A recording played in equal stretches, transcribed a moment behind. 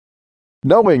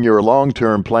Knowing your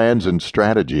long-term plans and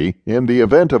strategy in the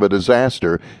event of a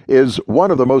disaster is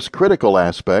one of the most critical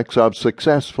aspects of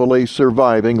successfully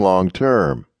surviving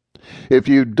long-term. If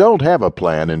you don't have a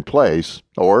plan in place,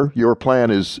 or your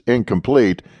plan is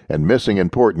incomplete and missing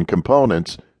important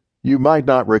components, you might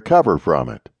not recover from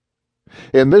it.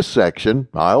 In this section,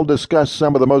 I'll discuss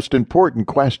some of the most important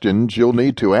questions you'll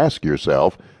need to ask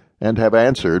yourself and have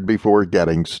answered before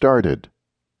getting started.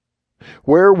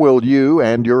 Where will you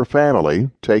and your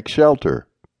family take shelter?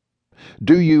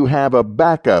 Do you have a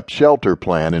backup shelter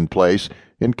plan in place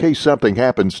in case something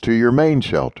happens to your main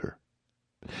shelter?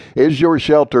 Is your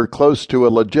shelter close to a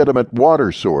legitimate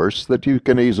water source that you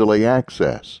can easily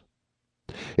access?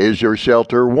 Is your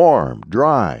shelter warm,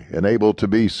 dry, and able to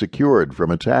be secured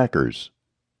from attackers?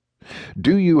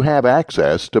 Do you have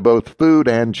access to both food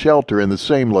and shelter in the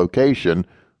same location,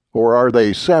 or are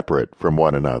they separate from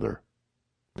one another?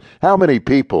 How many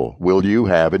people will you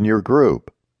have in your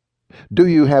group? Do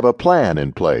you have a plan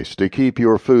in place to keep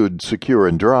your food secure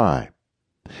and dry?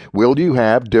 Will you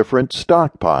have different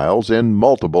stockpiles in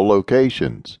multiple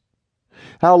locations?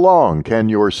 How long can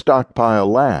your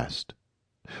stockpile last?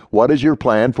 What is your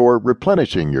plan for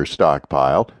replenishing your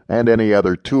stockpile and any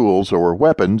other tools or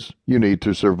weapons you need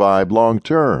to survive long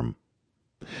term?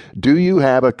 Do you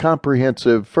have a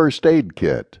comprehensive first aid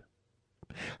kit?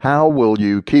 How will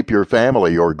you keep your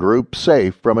family or group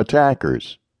safe from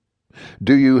attackers?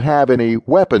 Do you have any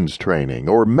weapons training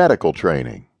or medical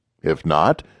training? If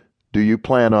not, do you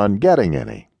plan on getting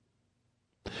any?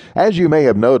 As you may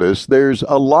have noticed, there's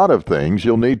a lot of things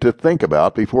you'll need to think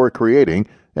about before creating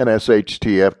an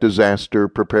SHTF disaster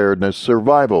preparedness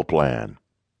survival plan.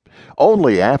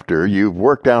 Only after you've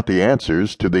worked out the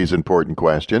answers to these important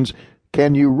questions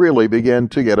can you really begin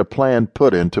to get a plan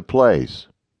put into place.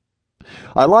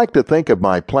 I like to think of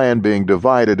my plan being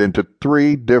divided into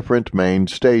 3 different main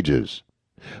stages.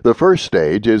 The first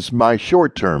stage is my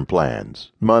short-term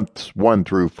plans, months 1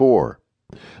 through 4.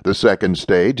 The second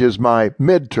stage is my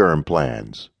midterm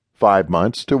plans, 5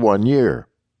 months to 1 year.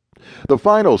 The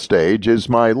final stage is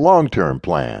my long-term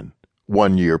plan,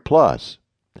 1 year plus.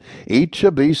 Each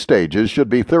of these stages should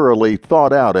be thoroughly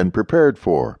thought out and prepared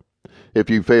for. If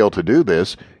you fail to do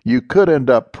this, you could end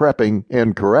up prepping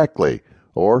incorrectly,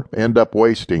 or end up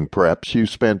wasting preps you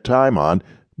spent time on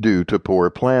due to poor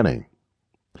planning.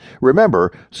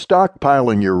 Remember,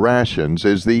 stockpiling your rations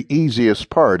is the easiest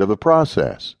part of the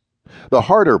process. The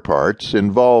harder parts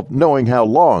involve knowing how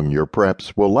long your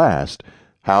preps will last,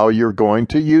 how you're going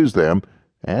to use them,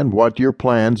 and what your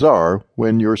plans are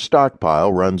when your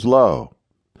stockpile runs low.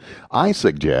 I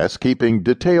suggest keeping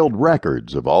detailed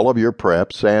records of all of your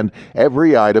preps and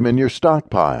every item in your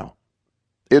stockpile.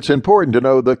 It's important to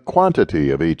know the quantity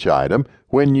of each item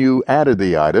when you added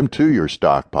the item to your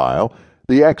stockpile,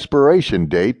 the expiration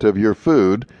date of your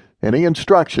food, any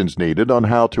instructions needed on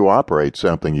how to operate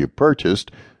something you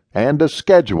purchased, and a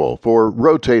schedule for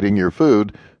rotating your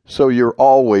food so you're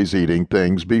always eating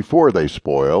things before they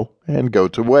spoil and go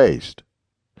to waste.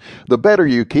 The better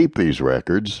you keep these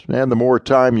records, and the more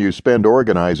time you spend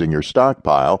organizing your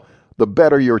stockpile, the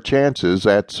better your chances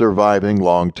at surviving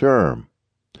long term.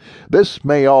 This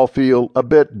may all feel a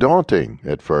bit daunting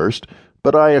at first,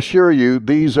 but I assure you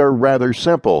these are rather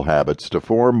simple habits to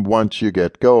form once you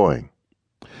get going.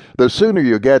 The sooner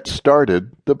you get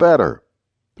started, the better.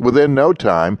 Within no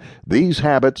time, these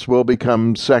habits will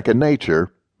become second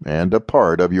nature and a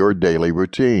part of your daily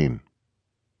routine.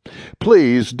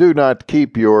 Please do not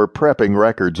keep your prepping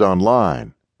records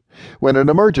online. When an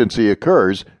emergency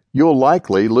occurs, you'll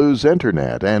likely lose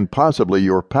internet and possibly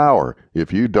your power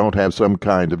if you don't have some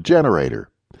kind of generator.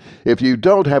 If you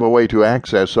don't have a way to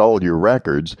access all your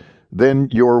records, then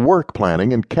your work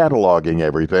planning and cataloging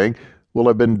everything will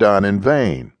have been done in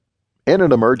vain. In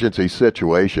an emergency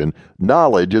situation,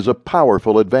 knowledge is a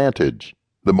powerful advantage.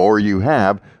 The more you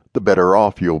have, the better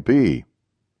off you'll be.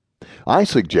 I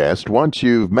suggest once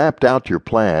you've mapped out your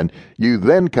plan, you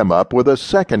then come up with a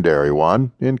secondary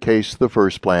one in case the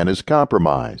first plan is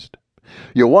compromised.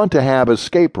 You'll want to have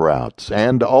escape routes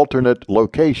and alternate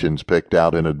locations picked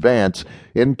out in advance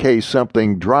in case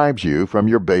something drives you from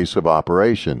your base of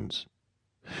operations.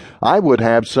 I would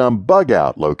have some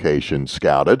bug-out locations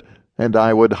scouted, and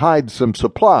I would hide some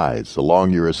supplies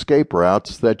along your escape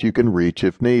routes that you can reach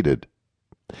if needed.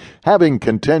 Having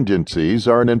contingencies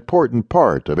are an important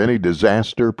part of any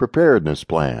disaster preparedness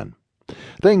plan.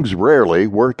 Things rarely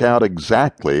work out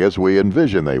exactly as we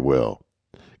envision they will.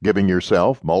 Giving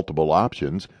yourself multiple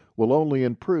options will only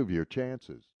improve your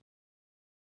chances.